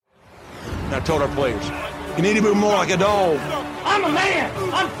And I told our players, you need to be more like a dog. I'm a man.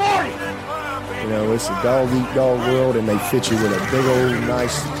 I'm 40. You know, it's a dog-eat-dog world, and they fit you with a big old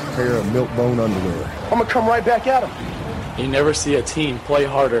nice pair of milk-bone underwear. I'm going to come right back at him. You never see a team play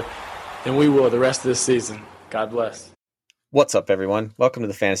harder than we will the rest of this season. God bless. What's up, everyone? Welcome to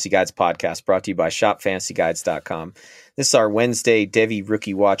the Fantasy Guides podcast, brought to you by shopfantasyguides.com. This is our Wednesday Devy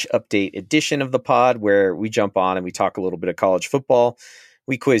Rookie Watch Update edition of the pod, where we jump on and we talk a little bit of college football.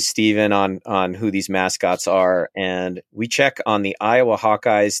 We quiz Steven on who these mascots are, and we check on the Iowa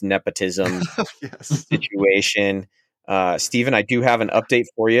Hawkeyes nepotism situation. Steven, I do have an update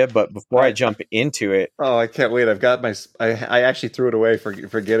for you, but before I jump into it... Oh, I can't wait. I've got my... I actually threw it away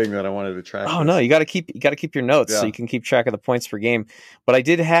forgetting that I wanted to track. Oh, this. No, you got to keep your notes so you can keep track of the points per game. But I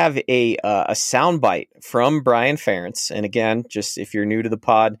did have a soundbite from Brian Ferentz. And again, just if you're new to the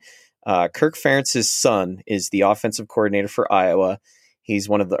pod, Kirk Ferentz's son is the offensive coordinator for Iowa. He's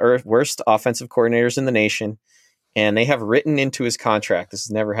one of the worst offensive coordinators in the nation. And they have written into his contract, this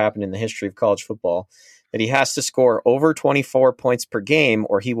has never happened in the history of college football, that he has to score over 24 points per game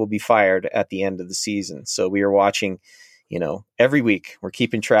or he will be fired at the end of the season. So we are watching, every week. We're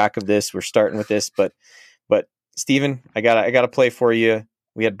keeping track of this. We're starting with this, but Steven, I gotta play for you.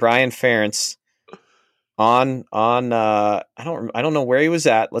 We had Brian Ferentz on I don't know where he was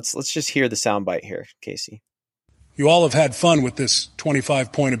at. Let's just hear the soundbite here, Casey. You all have had fun with this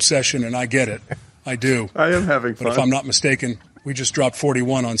 25-point obsession, and I get it. I do. I am having fun. But if I'm not mistaken, we just dropped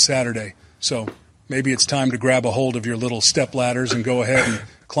 41 on Saturday. So maybe it's time to grab a hold of your little step ladders and go ahead and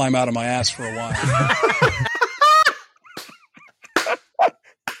climb out of my ass for a while.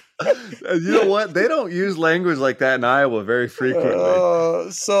 You know what? They don't use language like that in Iowa very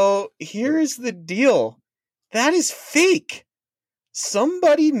frequently. So here's the deal. That is fake.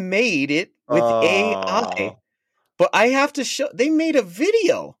 Somebody made it with AI. But I have to show. They made a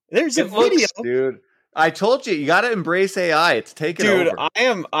video. There's a video, dude. I told you got to embrace AI. It's taken over. Dude,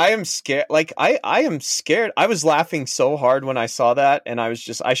 I am scared. Like I am scared. I was laughing so hard when I saw that, and I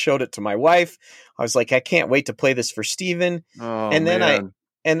showed it to my wife. I was like, I can't wait to play this for Steven. And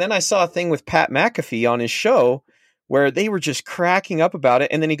then I saw a thing with Pat McAfee on his show where they were just cracking up about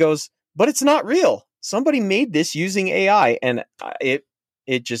it, and then he goes, "But it's not real. Somebody made this using AI," and it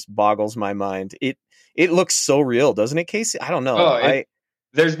just boggles my mind. It looks so real, doesn't it, Casey? I don't know.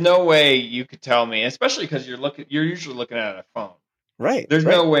 There's no way you could tell me, especially because you're usually looking at a phone. Right. There's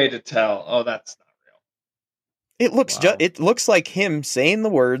no way to tell. Oh, that's not real. It looks it looks like him saying the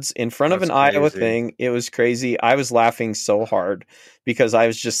words in front of an Iowa thing. It was crazy. I was laughing so hard because I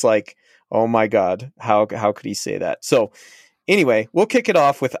was just like, "Oh my God, how could he say that?" So anyway, we'll kick it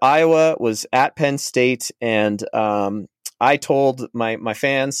off with Iowa was at Penn State, and I told my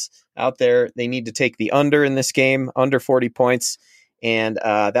fans out there they need to take the under in this game, under 40 points. And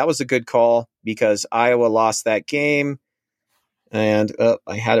that was a good call because Iowa lost that game. And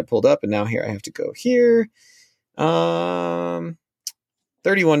I had it pulled up, and now here I have to go here.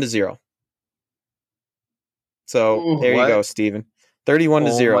 31-0. So there you go, Steven.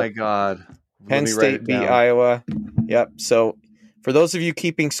 31-0. Oh my God. Penn State beat Iowa. Yep. So for those of you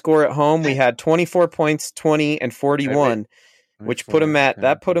keeping score at home, we had 24 points, 20, and 41, which put them at a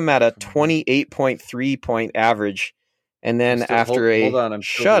 28.3 point average. And then after a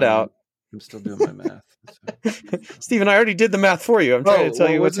shutout, I'm still doing my math. Steven, I already did the math for you. I'm trying to tell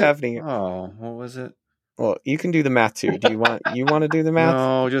you what's happening here. Oh, what was it? Well, you can do the math too. Do you want to do the math?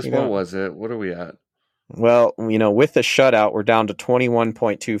 No, just what was it? What are we at? Well, with the shutout, we're down to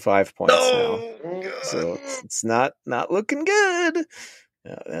 21.25 points now. So it's not looking good.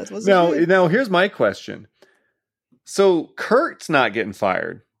 Now, here's my question. So Kurt's not getting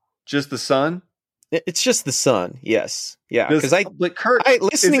fired, just the son? It's just the son, yes, yeah. Because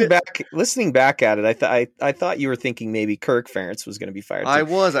listening back at it, I thought you were thinking maybe Kirk Ferentz was going to be fired. I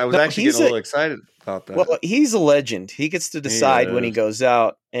was actually getting a little excited about that. Well, he's a legend. He gets to decide when he goes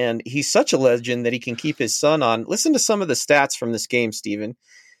out, and he's such a legend that he can keep his son on. Listen to some of the stats from this game, Steven.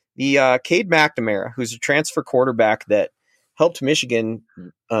 The Cade McNamara, who's a transfer quarterback that helped Michigan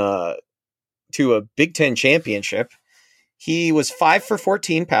to a Big Ten championship. He was 5 for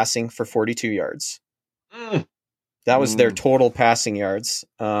 14 passing for 42 yards. That was their total passing yards.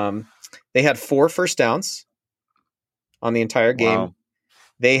 They had 4 first downs on the entire game. Wow.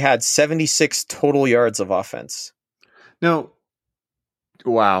 They had 76 total yards of offense. Wow.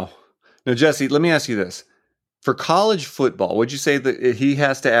 Now, Jesse, let me ask you this. For college football, would you say that he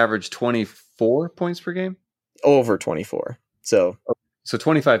has to average 24 points per game? Over 24. So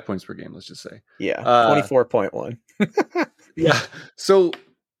 25 points per game, let's just say. Yeah, 24.1. Yeah. So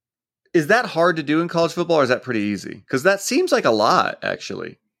is that hard to do in college football, or is that pretty easy? Because that seems like a lot,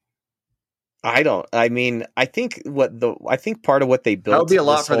 actually. I mean, I think part of what they built, that would be a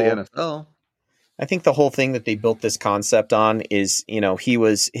lot for the NFL. I think the whole thing that they built this concept on is,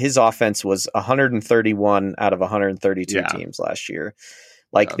 his offense was 131 out of 132 teams last year.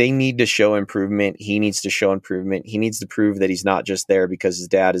 Like, they need to show improvement. He needs to show improvement. He needs to prove that he's not just there because his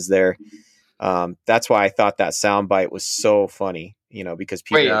dad is there. That's why I thought that soundbite was so funny, because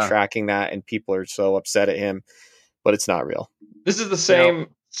people are tracking that and people are so upset at him, but it's not real. This is the same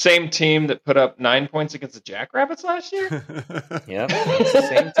team that put up 9 points against the Jackrabbits last year. Yeah, it's the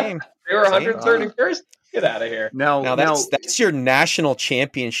same team. They were 131st. Get out of here. Now that's your national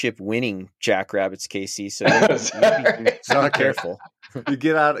championship winning Jackrabbits, Casey. So be careful. You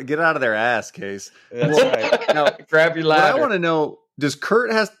get out of their ass, Case. That's right. Now, grab your ladder. I want to know: does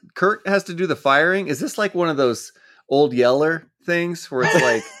Kurt has to do the firing? Is this like one of those old Yeller things where it's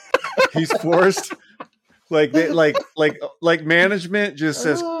like he's forced? Like management just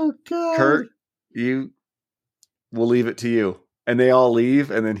says, Kurt, we'll leave it to you, and they all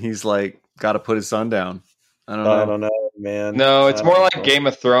leave, and then he's like, got to put his son down. I don't know, man. No, it's more like Game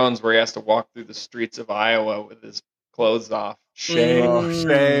of Thrones, where he has to walk through the streets of Iowa with his clothes off. Shame. And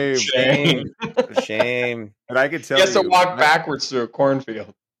I could tell he has to walk backwards through a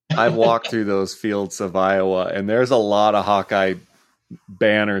cornfield. I've walked through those fields of Iowa, and there's a lot of Hawkeye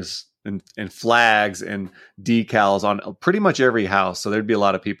banners and flags and decals on pretty much every house. So there'd be a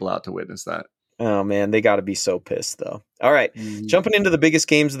lot of people out to witness that. Oh man, they got to be so pissed though. All right, jumping into the biggest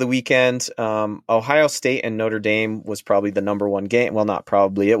games of the weekend. Ohio State and Notre Dame was probably the number one game. Well, not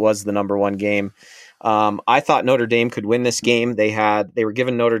probably, it was the number one game. I thought Notre Dame could win this game. They were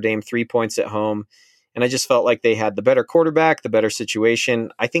giving Notre Dame 3 points at home, and I just felt like they had the better quarterback, the better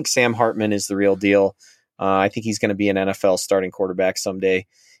situation. I think Sam Hartman is the real deal. I think he's going to be an NFL starting quarterback someday.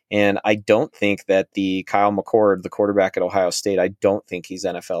 And I don't think that the Kyle McCord, the quarterback at Ohio State, I don't think he's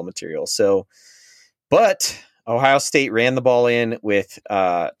NFL material. So, but Ohio State ran the ball in with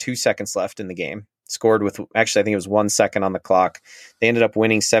 2 seconds left in the game. Scored with, actually, I think it was 1 second on the clock. They ended up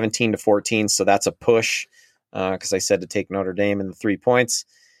winning 17-14. So that's a push because I said to take Notre Dame in the 3 points.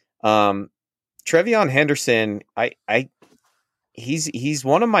 TreVeyon Henderson, he's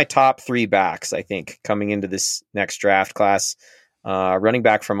one of my top 3 backs, I think, coming into this next draft class. Running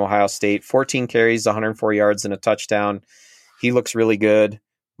back from Ohio State, 14 carries, 104 yards and a touchdown. He looks really good.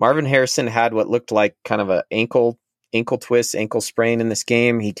 Marvin Harrison had what looked like kind of an ankle twist, ankle sprain in this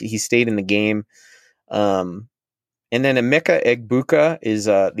game. He stayed in the game. And then Emeka Egbuka is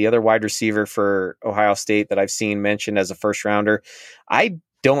the other wide receiver for Ohio State that I've seen mentioned as a first rounder. I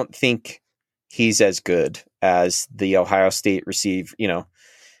don't think he's as good as the Ohio State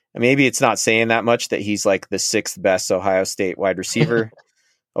maybe it's not saying that much that he's like the 6th best Ohio State wide receiver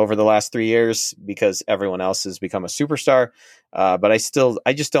over the last 3 years because everyone else has become a superstar. But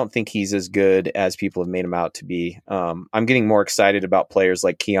I just don't think he's as good as people have made him out to be. I'm getting more excited about players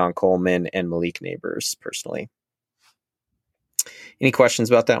like Keon Coleman and Malik Neighbors personally. Any questions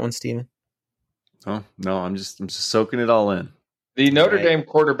about that one, Steven? Oh, no, I'm just soaking it all in. The Notre Dame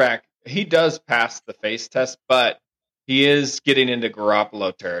quarterback, he does pass the face test, but he is getting into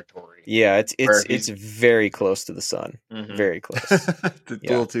Garoppolo territory. Yeah, it's very close to the sun. Mm-hmm. Very close. It's a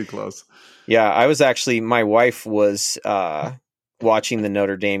little too close. Yeah, my wife was watching the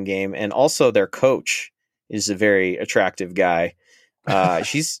Notre Dame game, and also their coach is a very attractive guy. I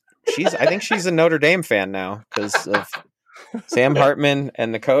think she's a Notre Dame fan now because of Sam Hartman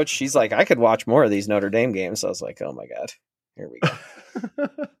and the coach. She's like, I could watch more of these Notre Dame games. So I was like, oh my God, here we go.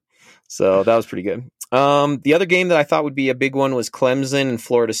 So that was pretty good. The other game that I thought would be a big one was Clemson and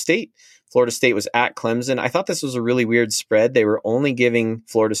Florida State. Florida State was at Clemson. I thought this was a really weird spread. They were only giving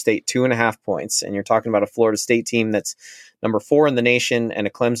Florida State 2.5 points. And you're talking about a Florida State team that's number 4 in the nation and a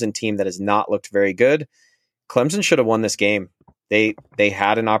Clemson team that has not looked very good. Clemson should have won this game. They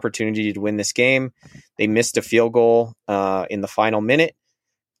had an opportunity to win this game. They missed a field goal in the final minute.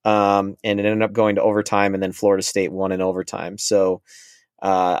 And it ended up going to overtime, and then Florida State won in overtime. So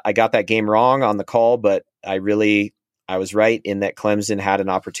I got that game wrong on the call, but I was right in that Clemson had an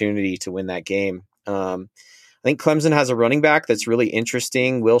opportunity to win that game. I think Clemson has a running back that's really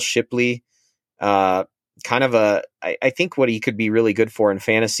interesting. Will Shipley, I think what he could be really good for in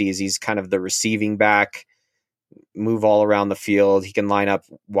fantasy is he's kind of the receiving back, move all around the field. He can line up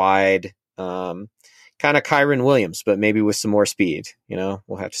wide, kind of Kyron Williams, but maybe with some more speed. We'll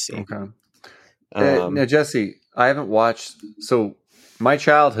have to see. Okay. Now, Jesse, I haven't watched. So my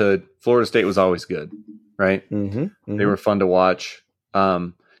childhood, Florida State was always good, right? Mm-hmm, mm-hmm. They were fun to watch.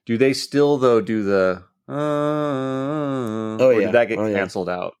 Do they still though do the? Did that get canceled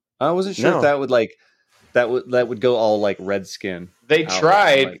out? I wasn't sure if that would that would go all like Redskin. They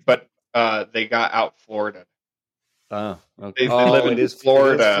tried, but they got out Florida. Oh, okay. They live in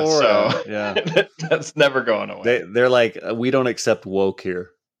Florida, so yeah, that's never going away. They're like, we don't accept woke here.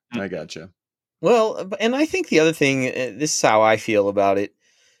 I gotcha. Well, and I think the other thing, this is how I feel about it.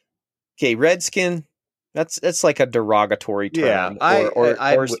 Okay, Redskin, that's like a derogatory term. Yeah,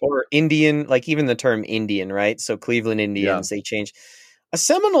 or Indian, like even the term Indian, right? So Cleveland Indians, they change. A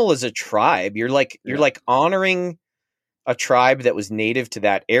Seminole is a tribe. You're like honoring a tribe that was native to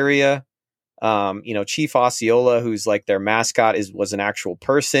that area. Chief Osceola, who's like their mascot, was an actual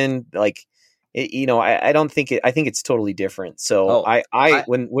person. Like, I don't think I think it's totally different. So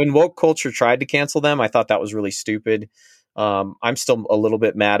when woke culture tried to cancel them, I thought that was really stupid. I'm still a little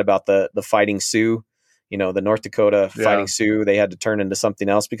bit mad about the Fighting Sioux, the North Dakota Fighting Sioux. They had to turn into something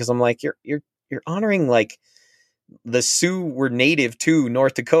else because I'm like, you're honoring like the Sioux were native to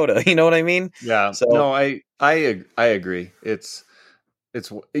North Dakota. You know what I mean? Yeah. So no, I agree. It's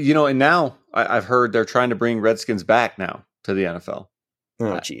and now I've heard they're trying to bring Redskins back now to the NFL.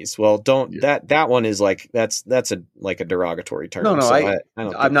 Oh geez. Well, that one is like that's a derogatory term. No, so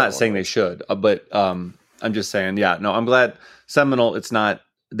I'm not saying they should, but I'm just saying, yeah. No, I'm glad Seminole. It's not.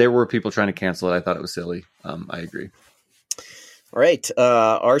 There were people trying to cancel it. I thought it was silly. I agree. All right.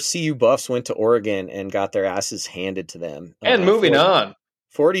 Our CU Buffs went to Oregon and got their asses handed to them. And moving on,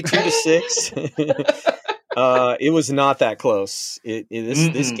 42-6. It was not that close.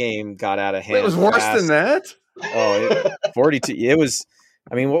 This game got out of hand. It was worse than that. 42. It was.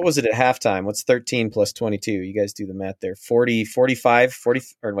 I mean, what was it at halftime? What's 13 plus 22? You guys do the math there. 40, 45, 40,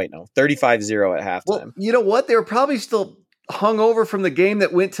 or wait, no, 35-0 at halftime. Well, you know what? They were probably still hung over from the game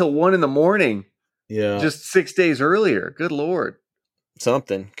that went till 1 a.m. Yeah. Just 6 days earlier. Good Lord.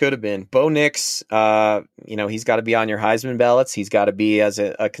 Something could have been. Bo Nix, he's got to be on your Heisman ballots. He's got to be as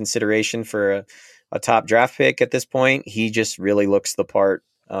a consideration for a top draft pick at this point. He just really looks the part.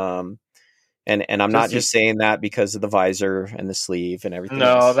 And I'm not just saying that because of the visor and the sleeve and everything.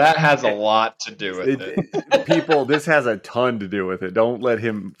 No, else. That has a lot to do with it. People, this has a ton to do with it. Don't let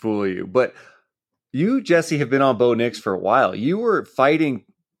him fool you. But you, Jesse, have been on Bo Nix for a while. You were fighting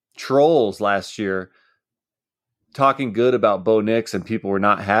trolls last year, talking good about Bo Nix, and people were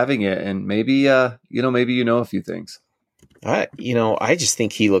not having it. And maybe, maybe a few things. I just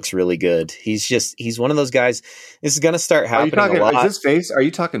think he looks really good. He's one of those guys. This is going to start happening a lot. Is this face? Are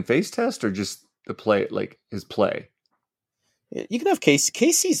you talking face test or just the play, like his play? You can have Casey.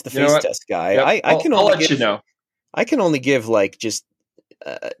 Casey's the face test guy. Yep. I'll let you know. I can only give like just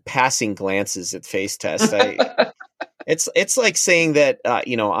passing glances at face test. It's like saying that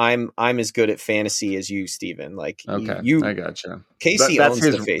I'm as good at fantasy as you, Steven. Like okay, I gotcha. Casey owns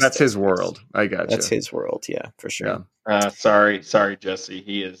the face. That's test. his world. I gotcha. That's his world. Yeah, for sure. Yeah. Sorry, Jesse.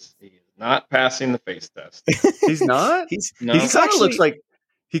 He is not passing the face test. He's not. He kind of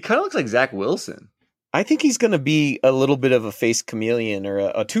looks like Zach Wilson. I think he's going to be a little bit of a face chameleon or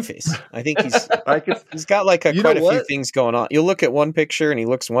a two-face. I think he's got like quite a few things going on. You'll look at one picture and he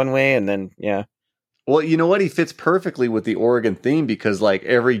looks one way, and then yeah. Well, you know what? He fits perfectly with the Oregon theme because like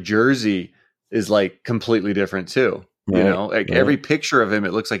every jersey is like completely different too. Right. Every picture of him,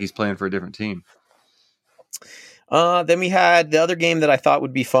 it looks like he's playing for a different team. Then we had the other game that I thought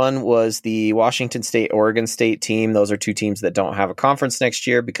would be fun was the Washington State, Oregon State team. Those are two teams that don't have a conference next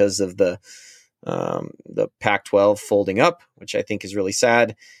year because of the Pac-12 folding up, which I think is really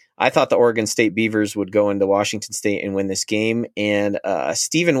sad. I thought the Oregon State Beavers would go into Washington State and win this game. And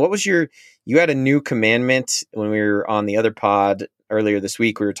Steven, what was you had a new commandment when we were on the other pod earlier this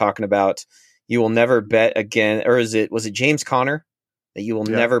week. We were talking about you will never bet again, or was it James Conner? That you will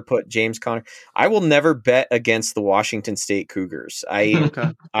never put James Conner. I will never bet against the Washington State Cougars. I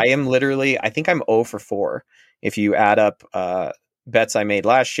am literally, I think I'm 0 for 4. If you add up bets I made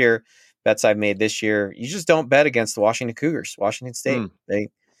last year, bets I've made this year, you just don't bet against the Washington Cougars, Washington State. They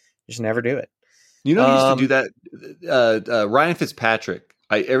just never do it. He used to do that. Ryan Fitzpatrick.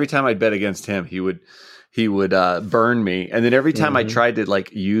 Every time I'd bet against him, he would burn me. And then every time I tried to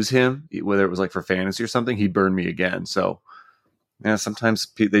like use him, whether it was like for fantasy or something, he'd burn me again. So yeah, sometimes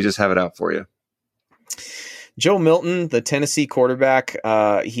they just have it out for you. Joe Milton, the Tennessee quarterback,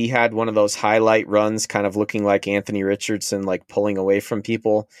 he had one of those highlight runs kind of looking like Anthony Richardson, like pulling away from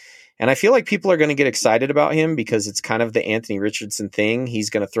people. And I feel like people are going to get excited about him because it's kind of the Anthony Richardson thing. He's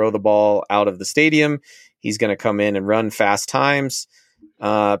going to throw the ball out of the stadium. He's going to come in and run fast times.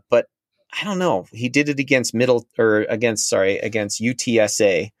 But I don't know. He did it against UTSA.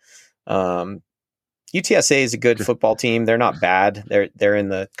 UTSA is a good football team. They're not bad. They're in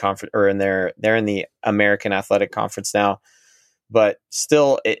the conference or they're in the American Athletic Conference now. But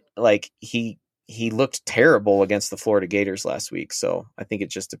still, he he looked terrible against the Florida Gators last week. So I think it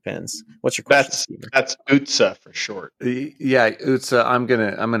just depends. What's your question, Steven? That's UTSA for short. Yeah, UTSA. I'm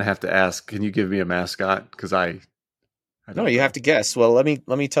gonna have to ask. Can you give me a mascot? Because I no, you have to guess. Well, let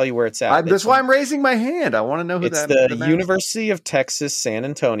me tell you where it's at. That's why I'm raising my hand. I want to know who it's that. It's the University of Texas, San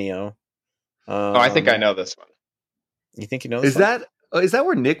Antonio. I think I know this one. You think you know this one? Is that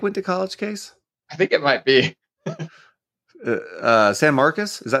where Nick went to college, Case? I think it might be. San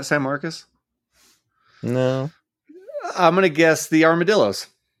Marcos? Is that San Marcos? No. I'm going to guess the Armadillos.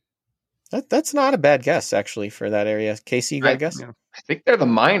 That's not a bad guess, actually, for that area. Casey, you got a guess? Yeah. I think they're the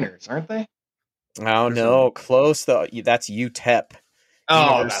Miners, aren't they? Oh, no. Close, though. That's UTEP.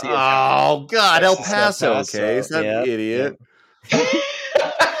 Oh, God. El Paso, Case. That idiot. Yep.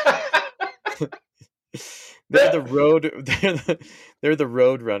 They're the road. They're the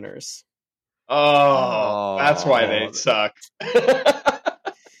Road Runners. Oh, that's why they suck.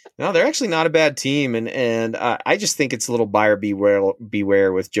 No, they're actually not a bad team, and I just think it's a little buyer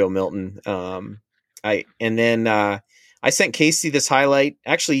beware with Joe Milton. I sent Casey this highlight.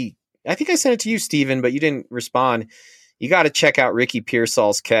 Actually, I think I sent it to you, Steven, but you didn't respond. You got to check out Ricky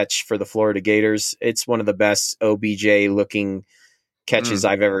Pearsall's catch for the Florida Gators. It's one of the best OBJ looking catches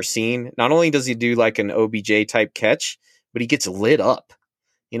I've ever seen. Not only does he do like an OBJ type catch, but he gets lit up.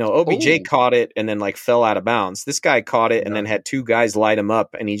 You know, OBJ caught it and then like fell out of bounds. This guy caught it and then had two guys light him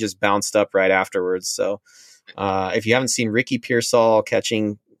up, and he just bounced up right afterwards. So if you haven't seen Ricky Pearsall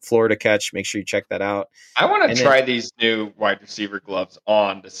catching Florida catch, make sure you check that out. I want to try these new wide receiver gloves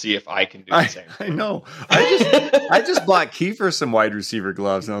on to see if I can do the same. I know. I just bought Kiefer some wide receiver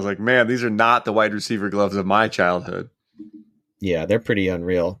gloves, and I was like, man, these are not the wide receiver gloves of my childhood. Yeah, they're pretty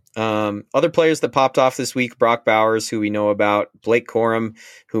unreal. Other players that popped off this week, Brock Bowers, who we know about, Blake Corum,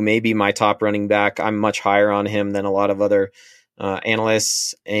 who may be my top running back. I'm much higher on him than a lot of other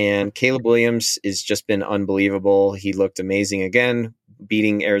analysts. And Caleb Williams has just been unbelievable. He looked amazing again,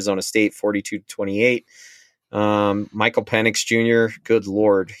 beating Arizona State 42-28. Michael Penix Jr., good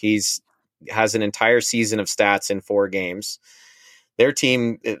Lord, has an entire season of stats in 4 games. Their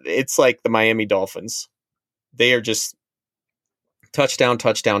team, it's like the Miami Dolphins. They are just touchdown.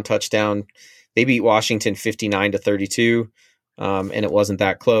 They beat Washington 59-32, and it wasn't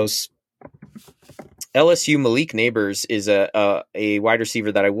that close. LSU Malik Neighbors is a wide receiver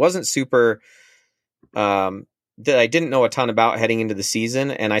that I wasn't super that I didn't know a ton about heading into the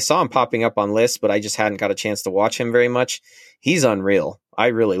season, and I saw him popping up on lists, but I just hadn't got a chance to watch him very much. He's unreal. I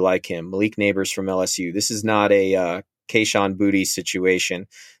really like him. Malik Neighbors from LSU. This is not a Kayshon Boutte situation.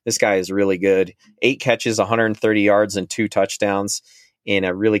 This guy is really good. 8 catches, 130 yards, and 2 touchdowns in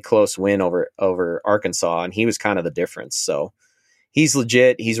a really close win over Arkansas, and he was kind of the difference. So he's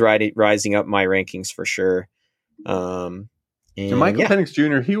legit. He's rising up my rankings for sure. And Michael Penix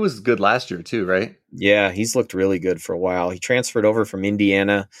Jr., he was good last year too, right? Yeah, he's looked really good for a while. He transferred over from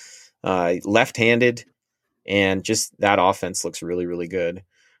Indiana, left-handed, and just that offense looks really, really good.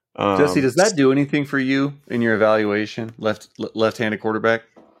 Jesse, does that do anything for you in your evaluation? Left-handed quarterback?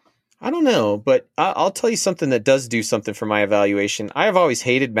 I don't know, but I'll tell you something that does do something for my evaluation. I have always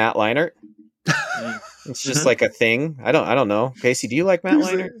hated Matt Leinart. It's just like a thing. I don't know. Casey, do you like Matt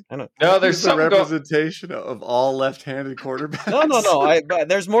Leinart? I don't. No, there's a representation of all left-handed quarterbacks. No.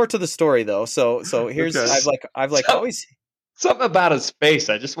 There's more to the story though. So here's I've always something about his face.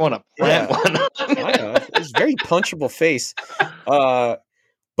 I just want to plant one. I know. It's very punchable face.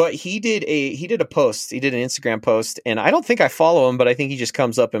 But he did a post. He did an Instagram post, and I don't think I follow him, but I think he just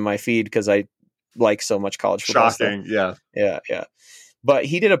comes up in my feed because I like so much college football. Shocking, stuff. Yeah. But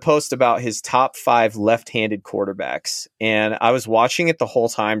he did a post about his top 5 left-handed quarterbacks, and I was watching it the whole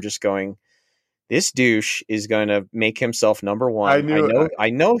time, just going, "This douche is going to make himself number 1." I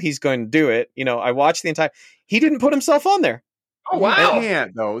know he's going to do it. You know, I watched the entire. He didn't put himself on there. Oh wow! He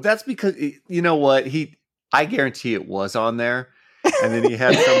can't though. That's because you know what I guarantee it was on there. And then he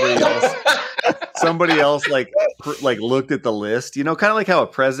had somebody else like looked at the list, you know, kind of like how a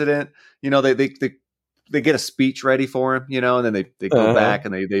president, you know, they get a speech ready for him, you know, and then they go back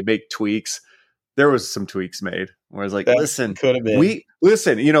and they make tweaks. There was some tweaks made where I was like, listen,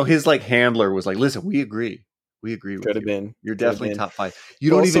 you know, his like handler was like, listen, we agree with you. You're definitely top 5.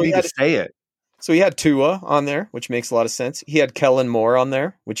 You don't even need to say it. So he had Tua on there, which makes a lot of sense. He had Kellen Moore on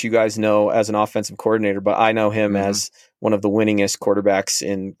there, which you guys know as an offensive coordinator, but I know him as one of the winningest quarterbacks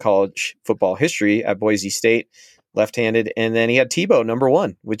in college football history at Boise State, left-handed. And then he had Tebow, number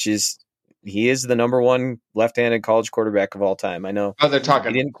 1, he is the number 1 left-handed college quarterback of all time. I know. Oh, they're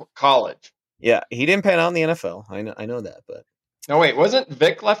talking college. Yeah, he didn't pan out in the NFL. I know that, but no, wait, wasn't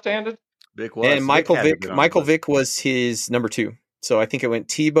Vic left-handed? Vic was, and Michael Vick was his number 2. So I think it went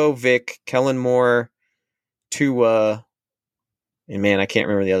Tebow, Vic, Kellen Moore, Tua, and man, I can't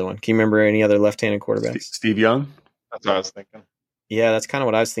remember the other one. Can you remember any other left-handed quarterbacks? Steve Young? That's what I was thinking. Yeah, that's kind of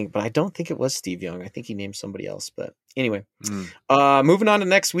what I was thinking, but I don't think it was Steve Young. I think he named somebody else. But anyway, moving on to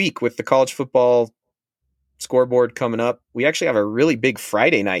next week with the college football scoreboard coming up. We actually have a really big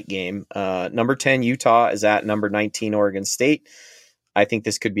Friday night game. Number 10 Utah is at number 19 Oregon State. I think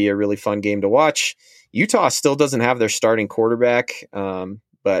this could be a really fun game to watch. Utah still doesn't have their starting quarterback,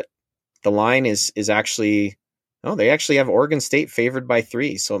 but the line is actually they actually have Oregon State favored by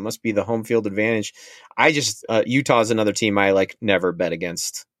 3, so it must be the home field advantage. I just Utah is another team I never bet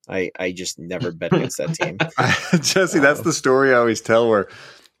against. I just never bet against that team. Jesse, that's the story I always tell where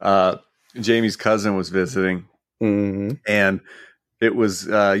Jamie's cousin was visiting, and it was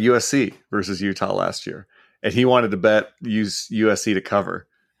USC versus Utah last year, and he wanted to use USC to cover,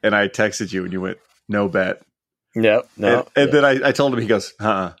 and I texted you and you went, no bet. No. And then I told him, he goes,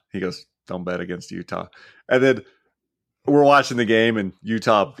 he goes, don't bet against Utah. And then we're watching the game and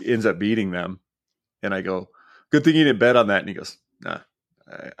Utah ends up beating them. And I go, good thing you didn't bet on that. And he goes, nah,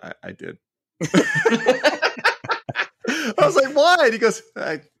 I did. I was like, why? And he goes,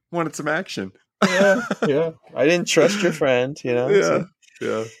 I wanted some action. Yeah. I didn't trust your friend, Yeah.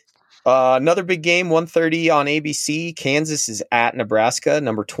 Another big game, 1:30 on ABC. Kansas is at Nebraska.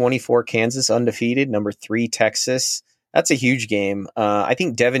 Number 24 Kansas undefeated. Number 3 Texas. That's a huge game. I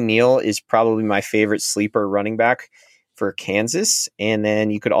think Devin Neal is probably my favorite sleeper running back for Kansas. And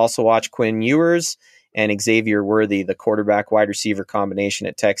then you could also watch Quinn Ewers and Xavier Worthy, the quarterback wide receiver combination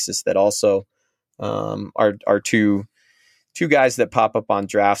at Texas that also are two guys that pop up on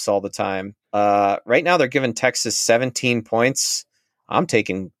drafts all the time. Right now they're giving Texas 17 points. I'm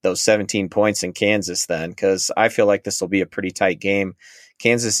taking those 17 points in Kansas then, because I feel like this will be a pretty tight game.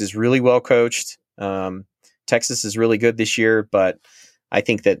 Kansas is really well coached. Texas is really good this year, but I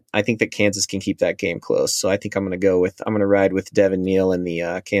think that Kansas can keep that game close. So I think I'm going to ride with Devin Neal and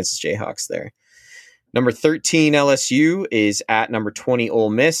the Kansas Jayhawks there. Number 13 LSU is at number 20 Ole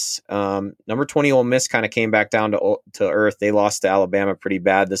Miss. Number 20 Ole Miss kind of came back down to earth. They lost to Alabama pretty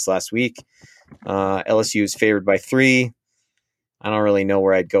bad this last week. LSU is favored by 3. I don't really know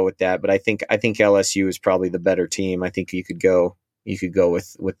where I'd go with that, but I think LSU is probably the better team. I think you could go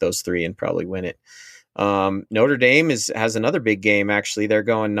with those 3 and probably win it. Notre Dame has another big game. Actually, they're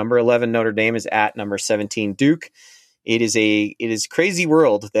going number 11. Notre Dame is at number 17 Duke. It is crazy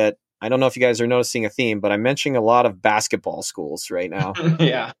world that I don't know if you guys are noticing a theme, but I'm mentioning a lot of basketball schools right now.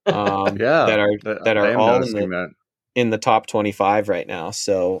 Yeah. That are all in the top 25 right now.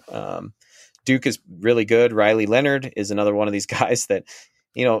 So, Duke is really good. Riley Leonard is another one of these guys that,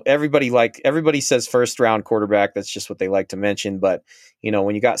 everybody says first round quarterback. That's just what they like to mention. But,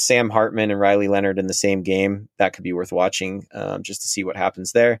 when you got Sam Hartman and Riley Leonard in the same game, that could be worth watching just to see what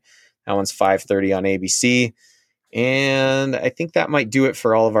happens there. That one's 5:30 on ABC. And I think that might do it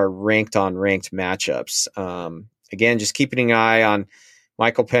for all of our ranked matchups. Again, just keeping an eye on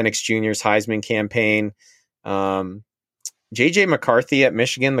Michael Penix Jr.'s Heisman campaign. J.J. McCarthy at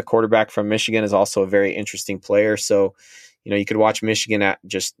Michigan, the quarterback from Michigan, is also a very interesting player. So, you could watch Michigan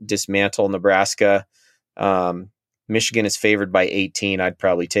just dismantle Nebraska. Michigan is favored by 18. I'd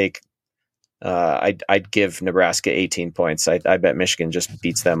probably take. I'd give Nebraska 18 points. I bet Michigan just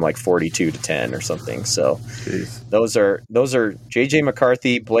beats them like 42-10 or something. So, those are J.J.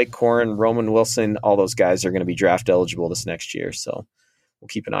 McCarthy, Blake Corrin, Roman Wilson. All those guys are going to be draft eligible this next year. So, we'll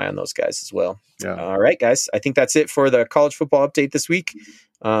keep an eye on those guys as well. Yeah. All right, guys. I think that's it for the college football update this week.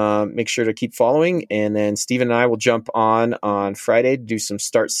 Make sure to keep following. And then Steven and I will jump on Friday to do some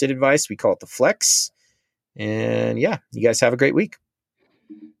start-sit advice. We call it the flex. And yeah, you guys have a great week.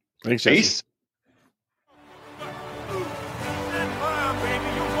 Thanks, Jesse. Peace.